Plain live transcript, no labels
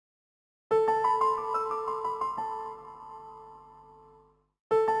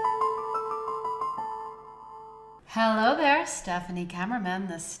Hello there, Stephanie Cameraman,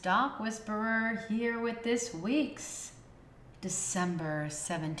 the Stock Whisperer, here with this week's December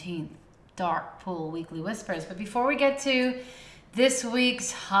 17th Dark Pool Weekly Whispers. But before we get to this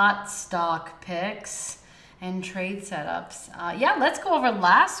week's hot stock picks and trade setups, let's go over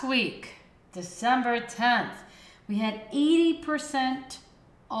last week, December 10th. We had 80%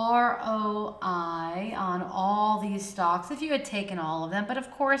 ROI on all these stocks if you had taken all of them. But of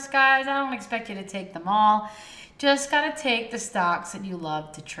course, guys, I don't expect you to take them all. Just got to take the stocks that you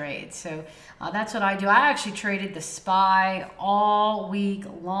love to trade. So that's what I do. I actually traded the SPY all week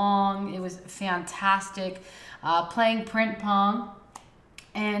long. It was fantastic. Playing print pong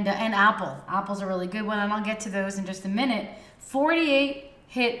and Apple. Apple's a really good one, and I'll get to those in just a minute. 48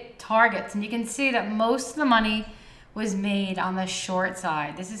 hit targets, and you can see that most of the money was made on the short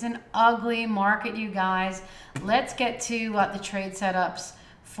side. This is an ugly market, you guys. Let's get to the trade setups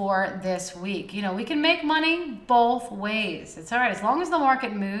for this week. You know, we can make money both ways. It's all right as long as the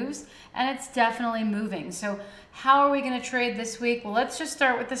market moves, and it's definitely moving. So how are we going to trade this week? Well, let's just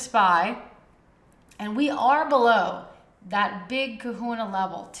start with the SPY, and we are below that big kahuna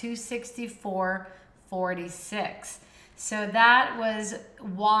level, 264.46. So that was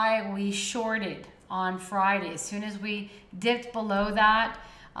why we shorted on Friday. As soon as we dipped below that,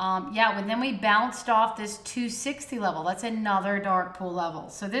 then we bounced off this 260 level. That's another dark pool level.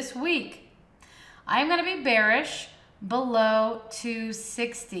 So this week, I'm going to be bearish below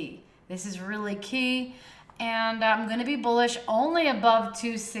 260. This is really key. And I'm going to be bullish only above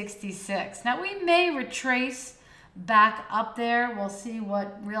 266. Now, we may retrace back up there. We'll see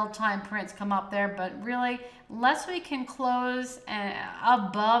what real-time prints come up there. But really, unless we can close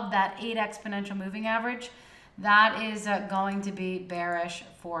above that 8 exponential moving average, that is going to be bearish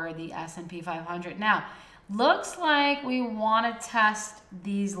for the S&P 500. Now, looks like we want to test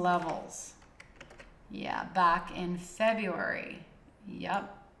these levels. Yeah, back in February.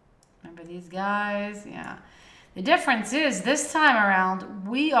 Yep. Remember these guys? Yeah. The difference is this time around,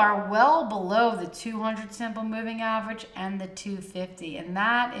 we are well below the 200 simple moving average and the 250. And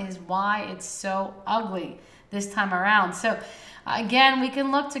that is why it's so ugly this time around. So again, we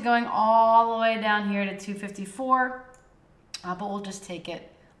can look to going all the way down here to 254, but we'll just take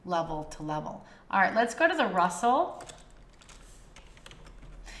it level to level. All right, let's go to the Russell.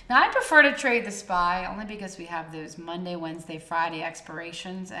 Now, I prefer to trade the SPY only because we have those Monday, Wednesday, Friday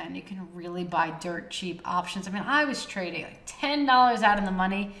expirations, and you can really buy dirt cheap options. I mean, I was trading like $10 out in the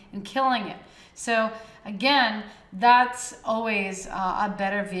money and killing it. So again, that's always a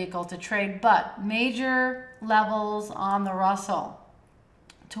better vehicle to trade. But major levels on the Russell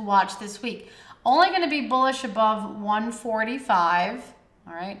to watch this week. Only going to be bullish above 145,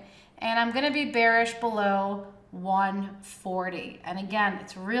 all right? And I'm going to be bearish below 140. And again,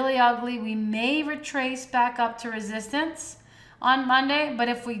 it's really ugly. We may retrace back up to resistance on Monday, but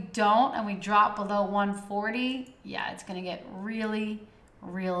if we don't and we drop below 140, yeah, it's going to get really,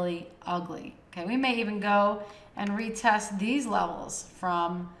 really ugly. Okay, we may even go and retest these levels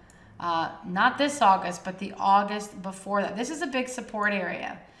from not this August, but the August before that. This is a big support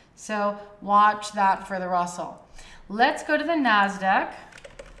area. So watch that for the Russell. Let's go to the NASDAQ.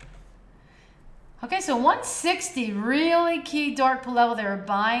 Okay, so 160, really key dark pool level. They were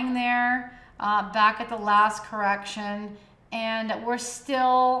buying there back at the last correction, and we're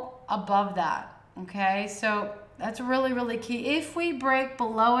still above that, okay? So that's really, really key. If we break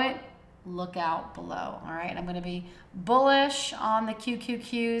below it, look out below, all right? I'm gonna be bullish on the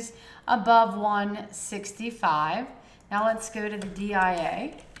QQQs above 165. Now let's go to the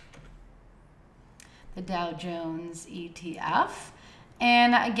DIA, the Dow Jones ETF.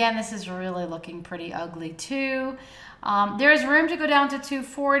 And again, this is really looking pretty ugly too. There's room to go down to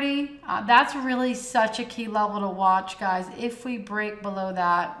 240. That's really such a key level to watch, guys. If we break below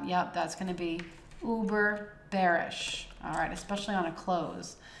that, yep, that's gonna be uber bearish. All right, especially on a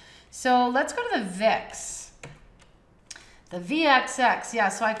close. So let's go to the VIX. The VXX, yeah,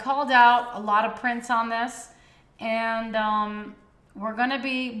 so I called out a lot of prints on this, and we're going to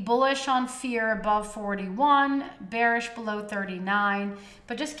be bullish on fear above 41, bearish below 39.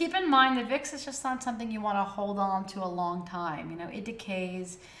 But just keep in mind, the VIX is just not something you want to hold on to a long time. You know, it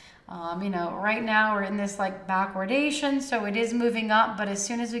decays. You know, right now we're in this like backwardation, so it is moving up. But as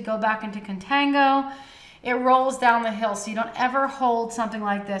soon as we go back into contango, it rolls down the hill. So you don't ever hold something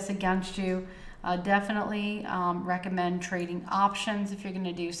like this against you. Definitely recommend trading options if you're going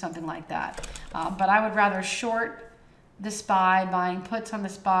to do something like that. But I would rather short the SPY, buying puts on the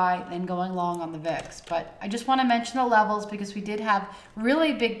SPY, than going long on the VIX. But I just want to mention the levels because we did have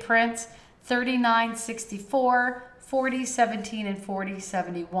really big prints, 39.64, 40.17, and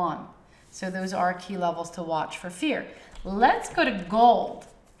 40.71. So those are key levels to watch for fear. Let's go to gold.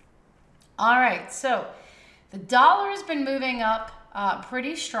 All right, so the dollar has been moving up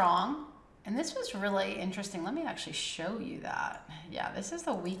pretty strong. And this was really interesting. Let me actually show you that. Yeah, this is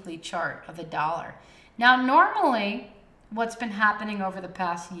the weekly chart of the dollar. Now, normally, what's been happening over the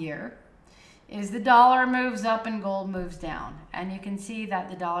past year is the dollar moves up and gold moves down. And you can see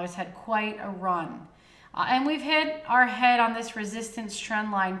that the dollar's had quite a run. And we've hit our head on this resistance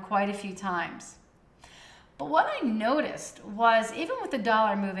trend line quite a few times. But what I noticed was even with the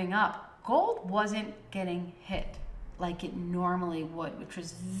dollar moving up, gold wasn't getting hit like it normally would, which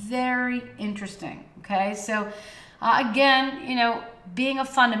was very interesting. Okay, so again, you know, being a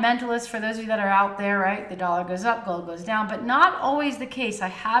fundamentalist, for those of you that are out there, right, the dollar goes up, gold goes down, but not always the case. I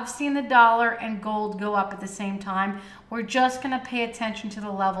have seen the dollar and gold go up at the same time. We're just going to pay attention to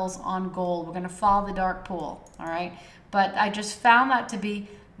the levels on gold. We're going to follow the dark pool, all right? But I just found that to be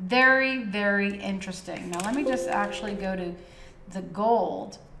very, very interesting. Now, let me just actually go to the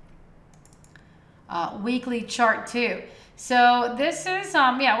gold weekly chart too. So this is,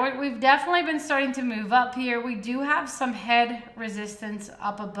 yeah, we've definitely been starting to move up here. We do have some head resistance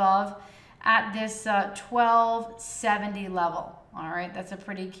up above at this 1270 level. All right, that's a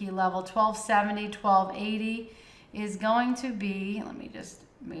pretty key level. 1270, 1280 is going to be, let me just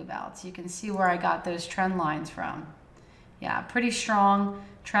move out so you can see where I got those trend lines from. Yeah, pretty strong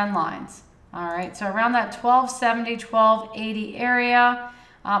trend lines. All right, so around that 1270, 1280 area.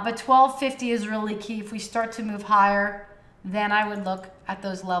 But 1250 is really key. If we start to move higher, then I would look at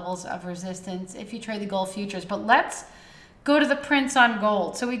those levels of resistance if you trade the gold futures. But let's go to the prints on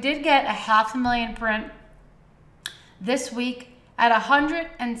gold. So we did get a $500,000 print this week at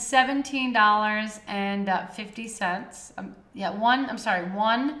 $117.50. Yeah,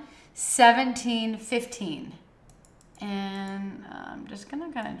 117.15. And I'm just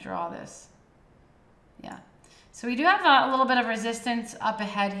gonna kind of draw this. Yeah. So we do have a little bit of resistance up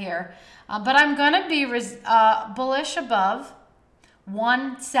ahead here, but I'm going to be bullish above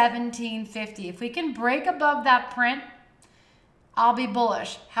 117.50. If we can break above that print, I'll be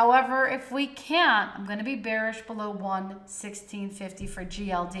bullish. However, if we can't, I'm going to be bearish below 116.50 for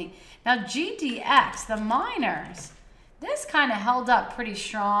GLD. Now GDX, the miners, this kind of held up pretty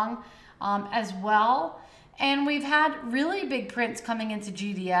strong as well. And we've had really big prints coming into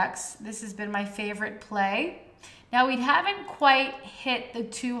GDX. This has been my favorite play. Now, we haven't quite hit the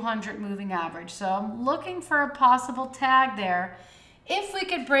 200 moving average, so I'm looking for a possible tag there if we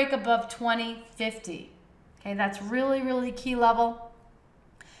could break above 2050. Okay, that's really, really key level.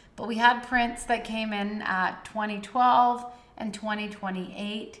 But we had prints that came in at 2012 and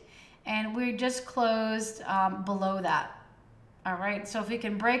 2028, and we just closed below that. All right, so if we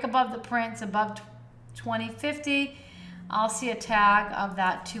can break above the prints above 2050, I'll see a tag of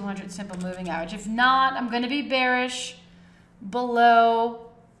that 200 simple moving average. If not, I'm going to be bearish below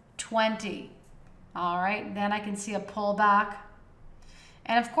 20. All right, then I can see a pullback.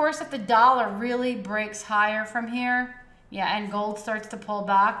 And of course, if the dollar really breaks higher from here, yeah, and gold starts to pull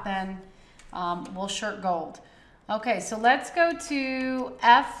back, then we'll short gold. Okay, so let's go to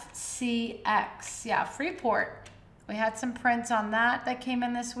FCX. Yeah, Freeport. We had some prints on that came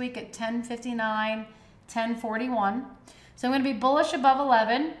in this week at 1059, 1041. So I'm going to be bullish above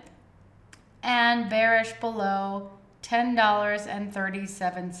 11 and bearish below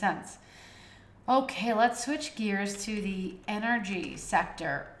 $10.37. Okay, let's switch gears to the energy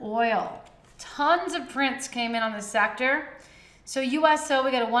sector. Oil. Tons of prints came in on the sector. So USO,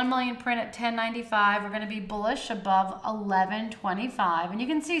 we got a 1 million print at 1095. We're going to be bullish above 1125. And you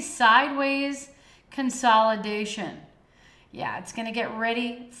can see sideways consolidation. Yeah, it's going to get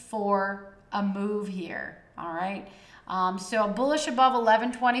ready for a move here. All right. So bullish above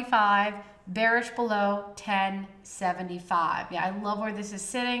 1125, bearish below 1075. Yeah, I love where this is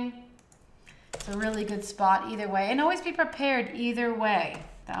sitting. It's a really good spot either way. And always be prepared either way.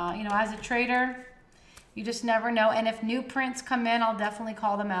 You know, as a trader, you just never know. And if new prints come in, I'll definitely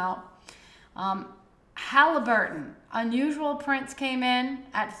call them out. Halliburton, unusual prints came in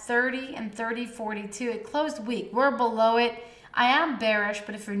at 30 and 30.42. It closed weak. We're below it. I am bearish,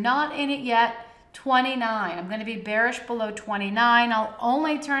 but if you're not in it yet, 29. I'm going to be bearish below 29. I'll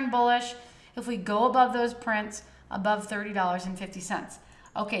only turn bullish if we go above those prints above $30.50.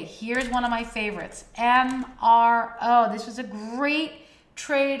 Okay, here's one of my favorites, MRO. This was a great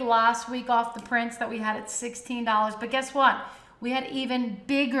trade last week off the prints that we had at $16. But guess what? We had even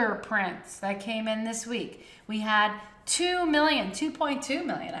bigger prints that came in this week. We had 2 million, 2.2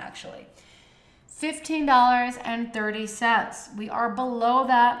 million actually. $15.30. We are below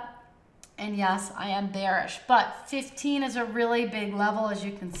that. And yes, I am bearish, but 15 is a really big level, as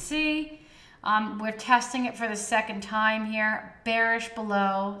you can see. We're testing it for the second time here, bearish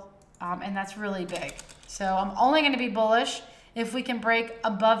below, and that's really big. So I'm only going to be bullish if we can break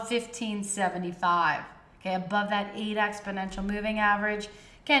above 1575, okay, above that 8 exponential moving average.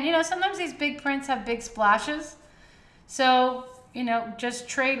 Again, you know, sometimes these big prints have big splashes, so, you know, just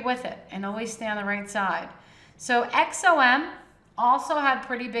trade with it and always stay on the right side. So XOM also had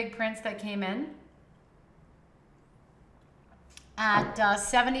pretty big prints that came in at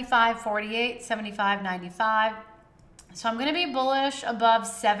 75.48, 75.95. So I'm going to be bullish above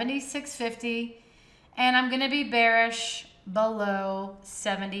 76.50, and I'm going to be bearish below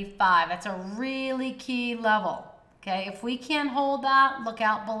 75. That's a really key level. Okay, if we can't hold that, look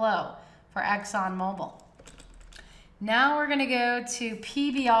out below for ExxonMobil. Now we're going to go to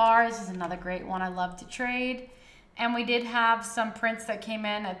PBR. This is another great one I love to trade. And we did have some prints that came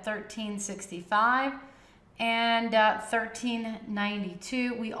in at 13.65 and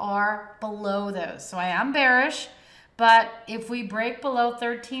 13.92. We are below those. So I am bearish, but if we break below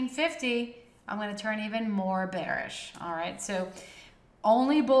 13.50, I'm going to turn even more bearish. All right, so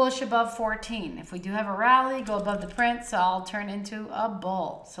only bullish above 14. If we do have a rally, go above the print, so I'll turn into a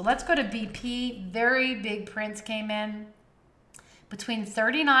bull. So let's go to BP. Very big prints came in between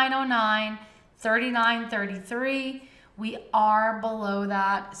 39.09, 39.33. We are below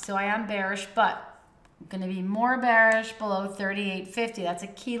that, so I am bearish, but I'm going to be more bearish below 38.50. That's a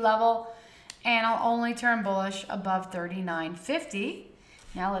key level, and I'll only turn bullish above 39.50.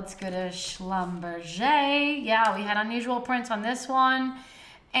 Now let's go to Schlumberger. Yeah, we had unusual prints on this one.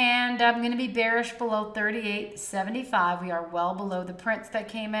 And I'm going to be bearish below 38.75. We are well below the prints that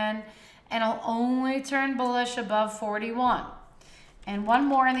came in. And I'll only turn bullish above 41. And one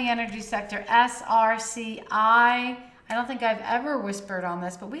more in the energy sector, SRCI. I don't think I've ever whispered on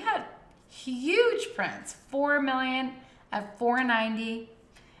this, but we had huge prints. 4 million at 490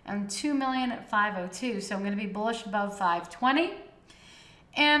 and 2 million at 502. So I'm going to be bullish above 520.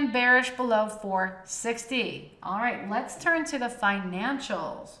 And bearish below 460. All right, let's turn to the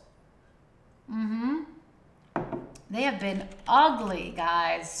financials. They have been ugly,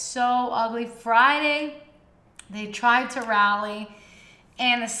 guys. So ugly. Friday, they tried to rally,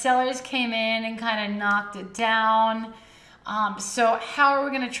 and the sellers came in and kind of knocked it down. So how are we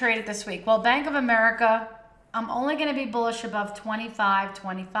going to trade it this week? Well, Bank of America, I'm only going to be bullish above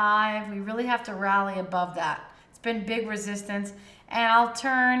 25.25. We really have to rally above that. It's been big resistance. And I'll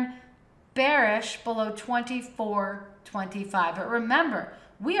turn bearish below 24.25. But remember,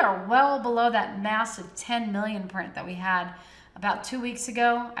 we are well below that massive 10 million print that we had about 2 weeks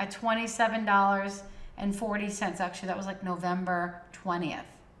ago at $27.40. Actually, that was like November 20th.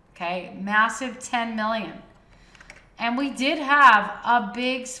 Okay, massive 10 million. And we did have a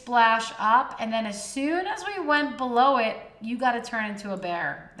big splash up. And then as soon as we went below it, you got to turn into a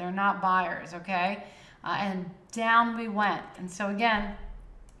bear. They're not buyers, okay? And down we went. And so again,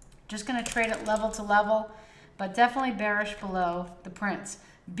 just going to trade it level to level, but definitely bearish below the prints.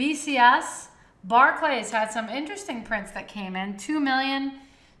 BCS, Barclays had some interesting prints that came in.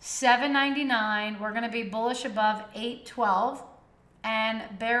 2,799,000. We're going to be bullish above 812 and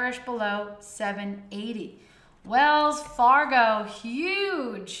bearish below 780. Wells Fargo,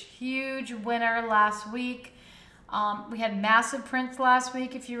 huge winner last week. We had massive prints last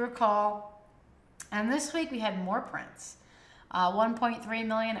week, if you recall. And this week we had more prints. 1.3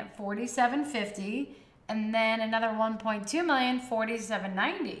 million at 47.50, and then another 1.2 million,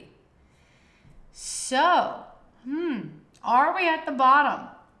 47.90. So, are we at the bottom?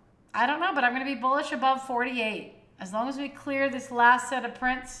 I don't know, but I'm going to be bullish above 48. As long as we clear this last set of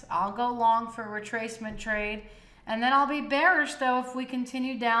prints, I'll go long for a retracement trade. And then I'll be bearish, though, if we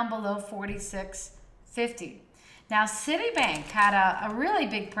continue down below 46.50. Now, Citibank had a really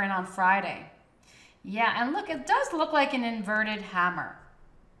big print on Friday. Yeah, and look, it does look like an inverted hammer.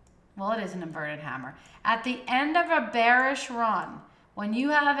 Well, it is an inverted hammer. At the end of a bearish run, when you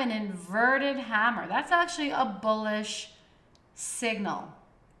have an inverted hammer, that's actually a bullish signal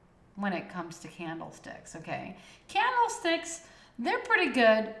when it comes to candlesticks, okay? Candlesticks, they're pretty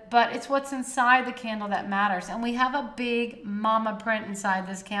good, but it's what's inside the candle that matters. And we have a big mama print inside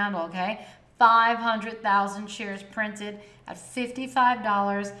this candle, okay? 500,000 shares printed at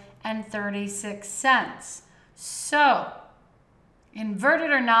 $55.36. So, inverted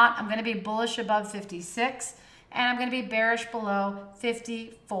or not, I'm going to be bullish above 56, and I'm going to be bearish below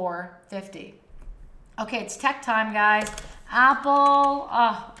 54.50. Okay, it's tech time, guys. Apple,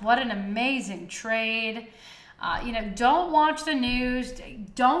 oh, what an amazing trade. Don't watch the news.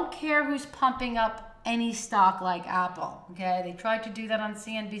 Don't care who's pumping up any stock like Apple, okay? They tried to do that on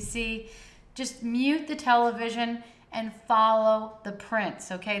CNBC. Just mute the television and follow the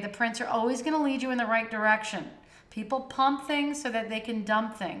prints, okay? The prints are always going to lead you in the right direction. People pump things so that they can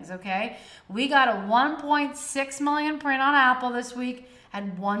dump things, okay? We got a 1.6 million print on Apple this week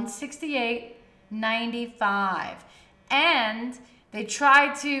at 168.95. And they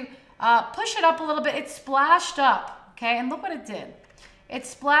tried to push it up a little bit. It splashed up, okay? And look what it did. It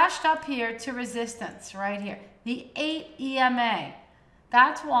splashed up here to resistance right here. The 8 EMA.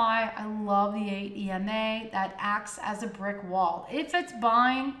 That's why I love the 8 EMA. That acts as a brick wall. If it's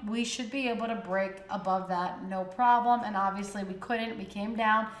buying, we should be able to break above that, no problem. And obviously we couldn't. We came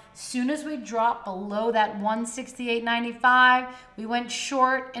down. As soon as we dropped below that 168.95, we went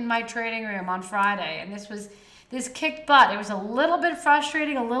short in my trading room on Friday. And this kicked butt. It was a little bit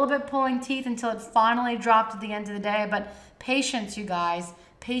frustrating, a little bit pulling teeth until it finally dropped at the end of the day. But patience, you guys,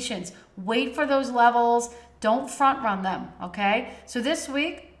 patience. Wait for those levels. Don't front run them, okay? So this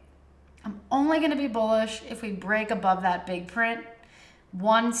week, I'm only going to be bullish if we break above that big print.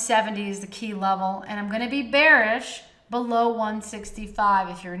 170 is the key level, and I'm going to be bearish below 165.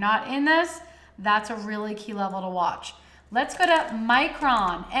 If you're not in this, that's a really key level to watch. Let's go to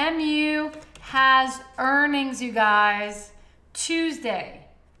Micron. MU has earnings, you guys, Tuesday,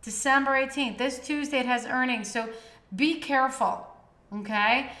 December 18th. This Tuesday it has earnings, so be careful,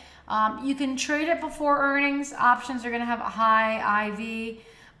 okay? You can trade it before earnings. Options are going to have a high IV,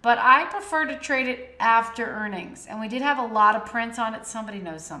 but I prefer to trade it after earnings. And we did have a lot of prints on it. Somebody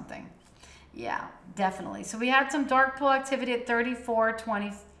knows something. Yeah, definitely. So we had some dark pool activity at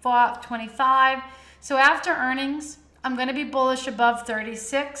 34.25. So after earnings, I'm going to be bullish above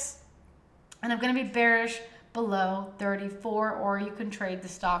 36, and I'm going to be bearish below 34, or you can trade the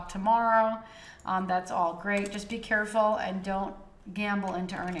stock tomorrow. That's all great. Just be careful and don't gamble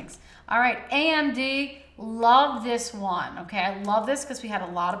into earnings. All right, AMD, love this one. Okay, I love this because we had a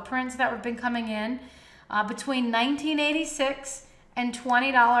lot of prints that have been coming in between $19.86 and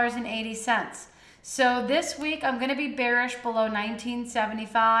 $20.80. So this week I'm going to be bearish below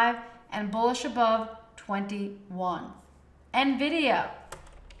 $19.75 and bullish above 21. NVIDIA,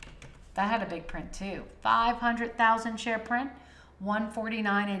 that had a big print too. 500,000 share print,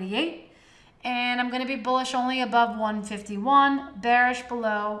 149.88. And I'm going to be bullish only above 151, bearish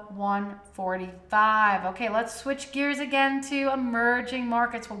below 145. Okay, let's switch gears again to emerging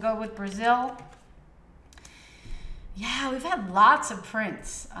markets. We'll go with Brazil. Yeah, we've had lots of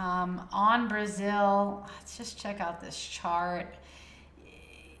prints on Brazil. Let's just check out this chart.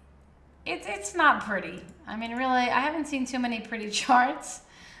 It's not pretty. I mean, really, I haven't seen too many pretty charts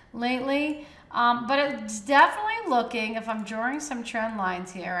lately. But it's definitely looking, if I'm drawing some trend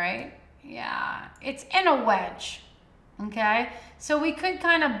lines here, right? Yeah, it's in a wedge, okay? So we could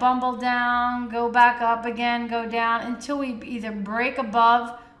kind of bumble down, go back up again, go down until we either break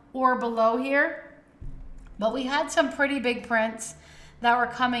above or below here. But we had some pretty big prints that were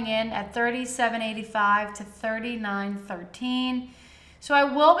coming in at 37.85 to 39.13. So I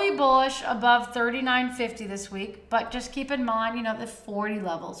will be bullish above 39.50 this week, but just keep in mind, you know, the 40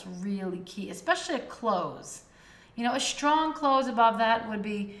 level's really key, especially a close. You know, a strong close above that would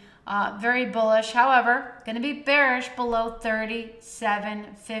be very bullish. However, going to be bearish below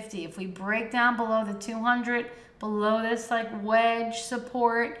 37.50. If we break down below the 200, below this like wedge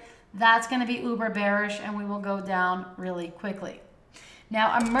support, that's going to be uber bearish and we will go down really quickly.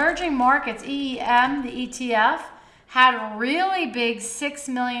 Now, emerging markets, EEM, the ETF, had a really big 6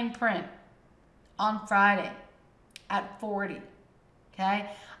 million print on Friday at 40, okay?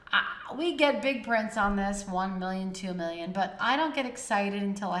 We get big prints on this, 1 million, 2 million, but I don't get excited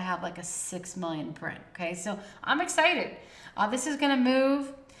until I have like a 6 million print, okay? So I'm excited. This is gonna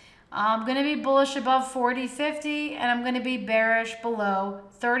move. I'm gonna be bullish above 40.50 and I'm gonna be bearish below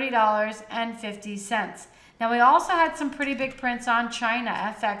 $30.50. Now we also had some pretty big prints on China,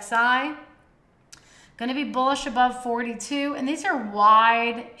 FXI. Gonna be bullish above 42, and these are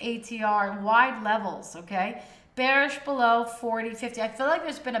wide ATR, wide levels, okay? Bearish below 40.50. I feel like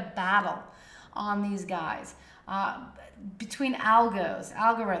there's been a battle on these guys between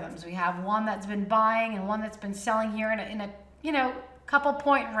algorithms. We have one that's been buying and one that's been selling here in a you know, couple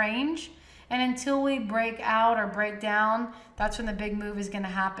point range. And until we break out or break down, that's when the big move is going to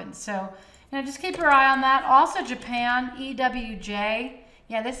happen. So, you know, just keep your eye on that. Also, Japan, EWJ.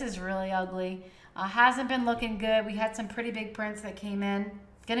 Yeah, this is really ugly. Hasn't been looking good. We had some pretty big prints that came in.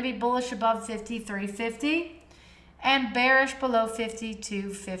 Going to be bullish above 53.50 and bearish below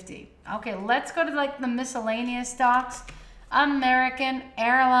 52.50. Okay, let's go to like the miscellaneous stocks. American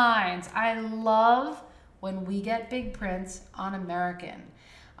Airlines. I love when we get big prints on American.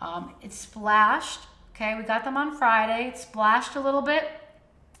 It splashed. Okay, we got them on Friday. It splashed a little bit.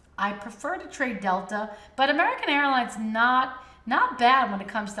 I prefer to trade Delta, but American Airlines not bad when it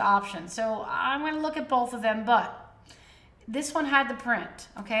comes to options. So I'm going to look at both of them, but this one had the print,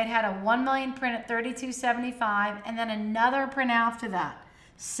 okay? It had a 1 million print at 32.75 and then another print after that,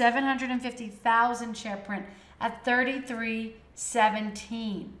 750,000 share print at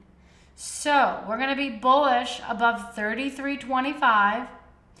 33.17. So we're going to be bullish above 33.25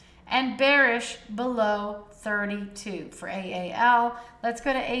 and bearish below 32 for AAL. Let's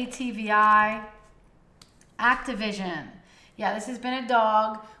go to ATVI. Activision. Yeah, this has been a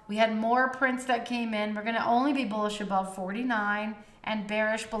dog. We had more prints that came in. We're going to only be bullish above 49 and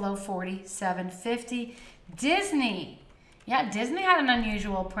bearish below 47.50. Disney. Yeah, Disney had an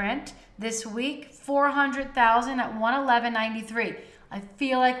unusual print this week. 400,000 at 111.93. I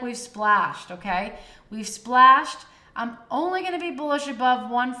feel like we've splashed, okay? We've splashed. I'm only going to be bullish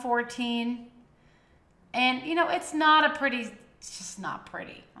above 114. And, you know, it's just not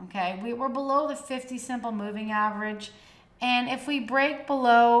pretty, okay? We're below the 50 simple moving average. And if we break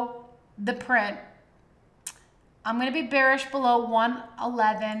below the print, I'm going to be bearish below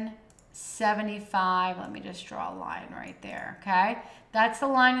 111.75. Let me just draw a line right there, okay? That's the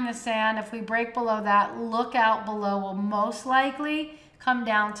line in the sand. If we break below that, look out below will most likely come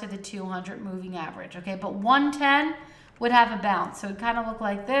down to the 200 moving average, okay? But 110 would have a bounce. So it kind of look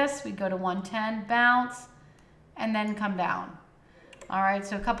like this. We go to 110, bounce, and then come down. All right,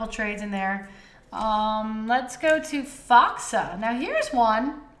 so a couple trades in there. Let's go to FOXA. Now here's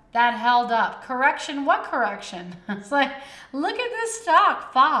one that held up. Correction, what correction? It's like, look at this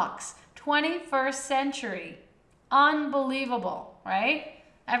stock, Fox, 21st century. Unbelievable, right?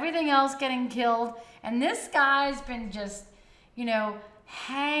 Everything else getting killed. And this guy's been just, you know,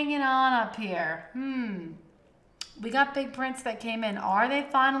 hanging on up here. We got big prints that came in. Are they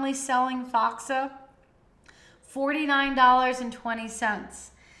finally selling FOXA? $49.20.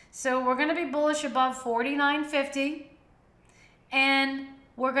 So we're going to be bullish above $49.50 and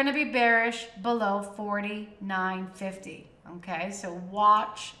we're going to be bearish below $49.50. Okay, so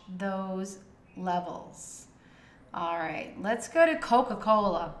watch those levels. All right, let's go to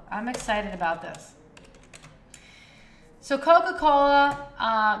Coca-Cola. I'm excited about this. So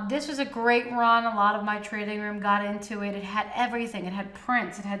Coca-Cola, this was a great run. A lot of my trading room got into it. It had everything. It had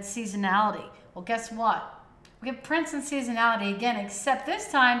prints. It had seasonality. Well, guess what? We have prints and seasonality again, except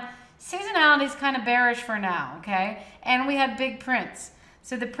this time, seasonality is kind of bearish for now, okay? And we had big prints.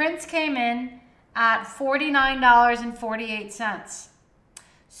 So the prints came in at $49.48.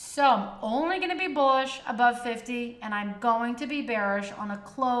 So I'm only going to be bullish above 50, and I'm going to be bearish on a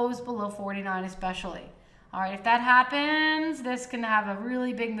close below 49 especially. All right, if that happens, this can have a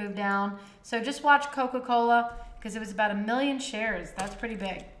really big move down. So just watch Coca-Cola because it was about 1 million shares. That's pretty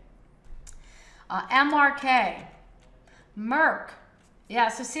big. MRK, Merck. Yeah,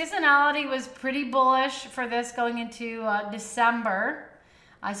 so seasonality was pretty bullish for this going into December.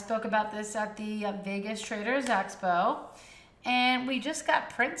 I spoke about this at the Vegas Traders Expo. And we just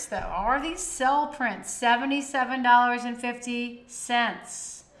got prints though. Are these sell prints?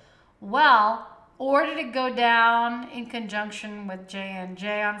 $77.50. Well, or did it go down in conjunction with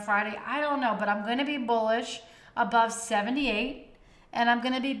J&J on Friday? I don't know, but I'm going to be bullish above 78 and I'm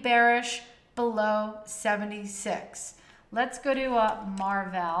going to be bearish below 76. Let's go to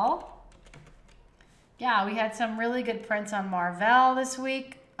Marvell. Yeah, we had some really good prints on Marvell this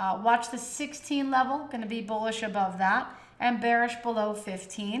week. Watch the 16 level, going to be bullish above that and bearish below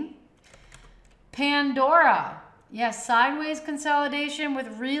 15. Pandora, yes, sideways consolidation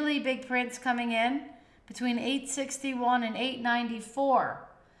with really big prints coming in between 861 and 894.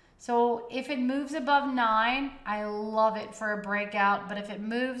 So if it moves above 9, I love it for a breakout. But if it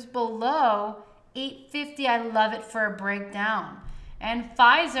moves below 850, I love it for a breakdown. And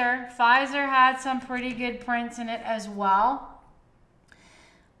Pfizer had some pretty good prints in it as well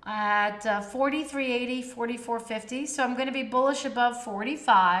at 43.80, 44.50. So I'm going to be bullish above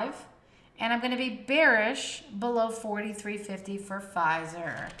 45. And I'm going to be bearish below 43.50 for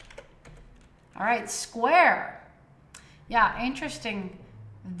Pfizer. All right, Square. Yeah, interesting.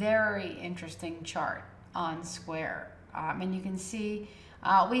 Very interesting chart on Square. And you can see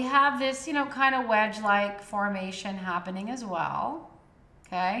we have this, you know, kind of wedge-like formation happening as well.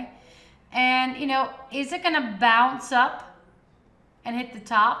 Okay. And, you know, is it going to bounce up and hit the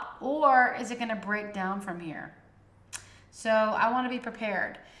top, or is it going to break down from here? So I want to be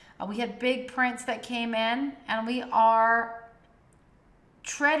prepared. We had big prints that came in, and we are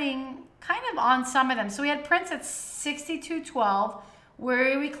treading kind of on some of them. So we had prints at 62.12,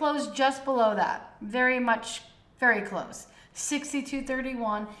 where we closed just below that, very close,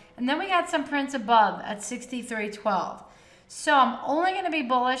 62.31, and then we had some prints above at 63.12. So I'm only going to be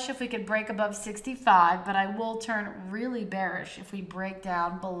bullish if we could break above 65, but I will turn really bearish if we break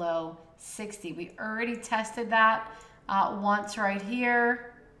down below 60. We already tested that once right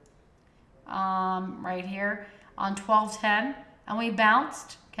here on 1210, and we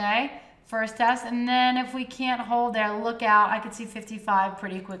bounced, okay? First test, and then if we can't hold there, look out. I could see 55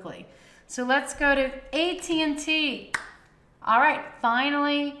 pretty quickly. So let's go to AT&T. All right,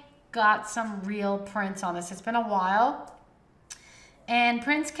 finally got some real prints on this. It's been a while. And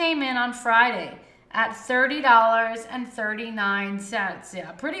prints came in on Friday at $30.39.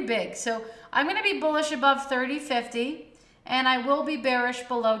 Yeah, pretty big. So I'm going to be bullish above 30.50, and I will be bearish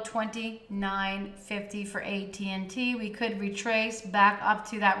below 29.50 for AT&T. We could retrace back up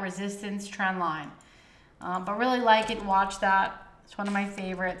to that resistance trend line. But really like it. Watch that. It's one of my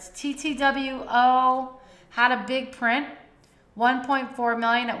favorites. TTWO had a big print, 1.4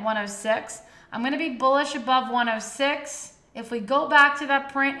 million at 106. I'm going to be bullish above 106. If we go back to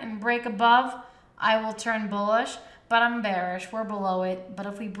that print and break above, I will turn bullish, but I'm bearish. We're below it. But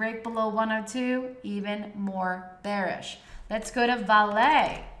if we break below 102, even more bearish. Let's go to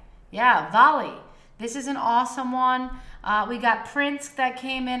Vale. Yeah, Vale. This is an awesome one. We got prints that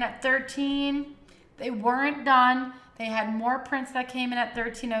came in at 13. They weren't done. They had more prints that came in at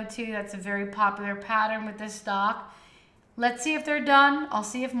 1302. That's a very popular pattern with this stock. Let's see if they're done. I'll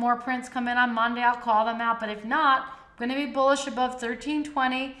see if more prints come in on Monday. I'll call them out. But if not, I'm going to be bullish above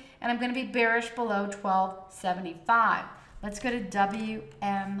 1320, and I'm going to be bearish below 1275. Let's go to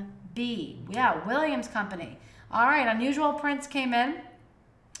WMB. Yeah, Williams Company. All right, unusual prints came in.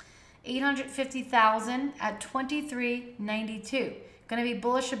 850,000 at 23.92. Going to be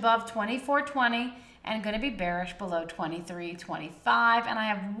bullish above 24.20 and going to be bearish below 23.25. And I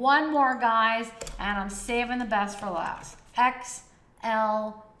have one more, guys, and I'm saving the best for last.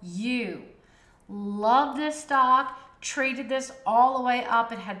 XLU. Love this stock. Traded this all the way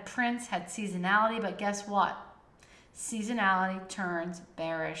up. It had prints, had seasonality, but guess what? Seasonality turns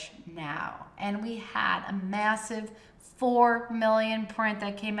bearish now. And we had a massive 4 million print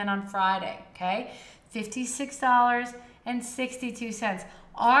that came in on Friday, okay? $56.62.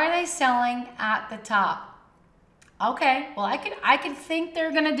 Are they selling at the top? Okay, well, I could think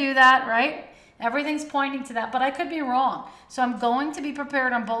they're going to do that, right? Everything's pointing to that, but I could be wrong. So I'm going to be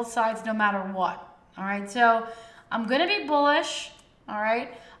prepared on both sides no matter what. All right, so I'm going to be bullish, all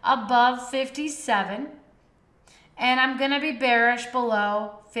right, above 57. And I'm going to be bearish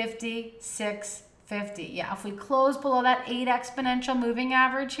below 56.50. Yeah, if we close below that 8 exponential moving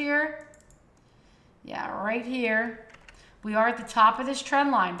average here, yeah, right here, we are at the top of this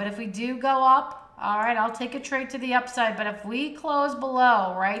trend line. But if we do go up, all right, I'll take a trade to the upside. But if we close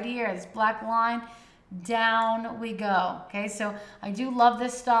below right here, this black line, down we go. Okay, so I do love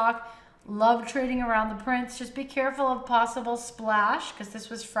this stock. Love trading around the prints. Just be careful of possible splash because this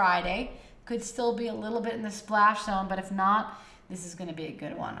was Friday. Could still be a little bit in the splash zone, but if not, this is going to be a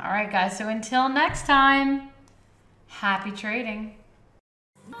good one. All right, guys, so until next time, happy trading.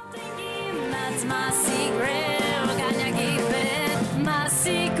 That's my secret. Can you keep it? My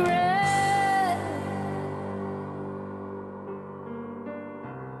secret.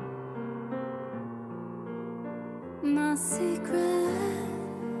 My secret.